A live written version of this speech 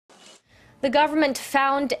The government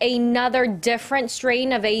found another different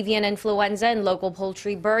strain of avian influenza in local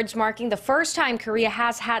poultry birds, marking the first time Korea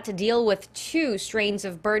has had to deal with two strains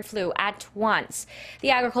of bird flu at once. The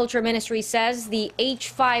Agriculture Ministry says the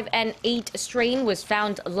H5N8 strain was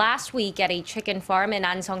found last week at a chicken farm in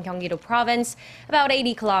Anseong, Gyeonggi-do Province, about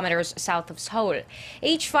 80 kilometers south of Seoul.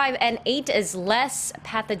 H5N8 is less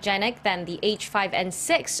pathogenic than the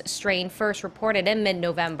H5N6 strain first reported in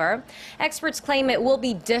mid-November. Experts claim it will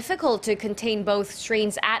be difficult to contain both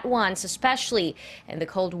strains at once, especially in the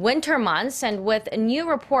cold winter months, and with new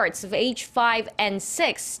reports of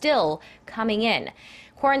H5N6 still coming in.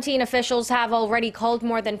 Quarantine officials have already culled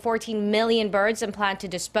more than 14 million birds and plan to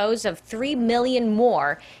dispose of 3 million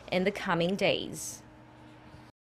more in the coming days.